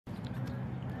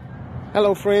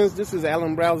Hello friends, this is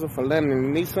Allen Brassell for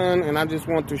Allen Nissan, and I just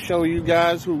want to show you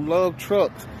guys who love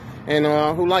trucks and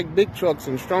who like big trucks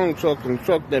and strong trucks and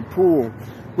trucks that pull.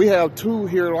 We have two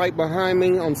here right behind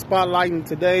me on spotlighting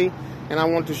today, and I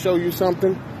want to show you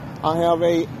something. I have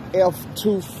a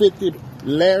F250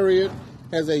 Lariat,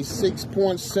 has a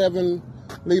 6.7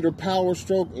 liter power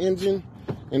stroke engine,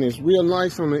 and it's real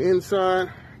nice on the inside.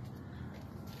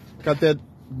 Got that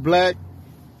black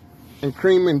and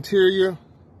cream interior.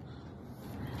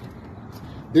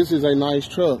 This is a nice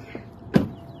truck.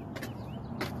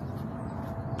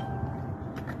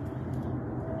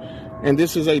 And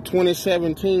this is a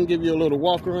 2017, give you a little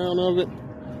walk around of it.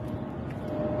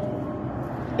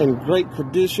 In great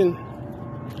condition,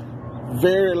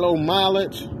 very low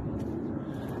mileage.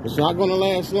 It's not gonna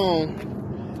last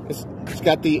long. It's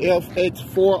got the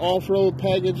FX4 off-road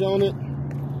package on it.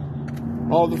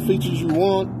 All the features you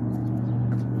want.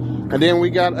 And then we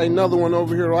got another one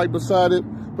over here right beside it.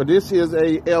 But this is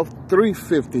a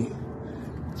F350.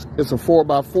 It's a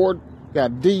 4x4,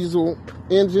 got diesel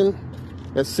engine,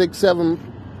 that's 6.7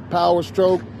 power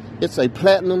stroke. It's a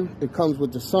platinum. It comes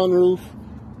with the sunroof,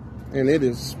 and it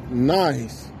is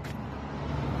nice.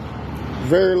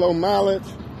 Very low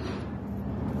mileage.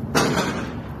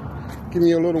 Give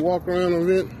me a little walk around of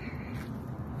it.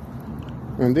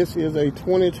 And this is a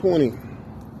 2020.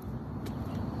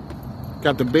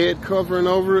 Got the bed covering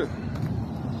over it.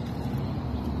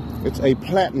 It's a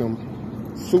platinum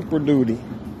Super Duty.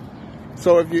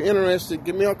 So if you're interested,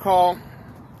 give me a call.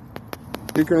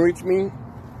 You can reach me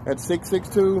at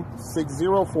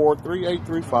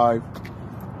 662-604-3835,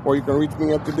 or you can reach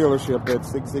me at the dealership at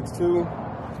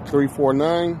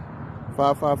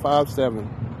 662-349-5557.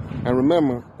 And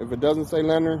remember, if it doesn't say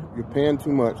lender, you're paying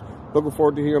too much. Looking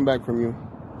forward to hearing back from you.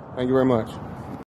 Thank you very much.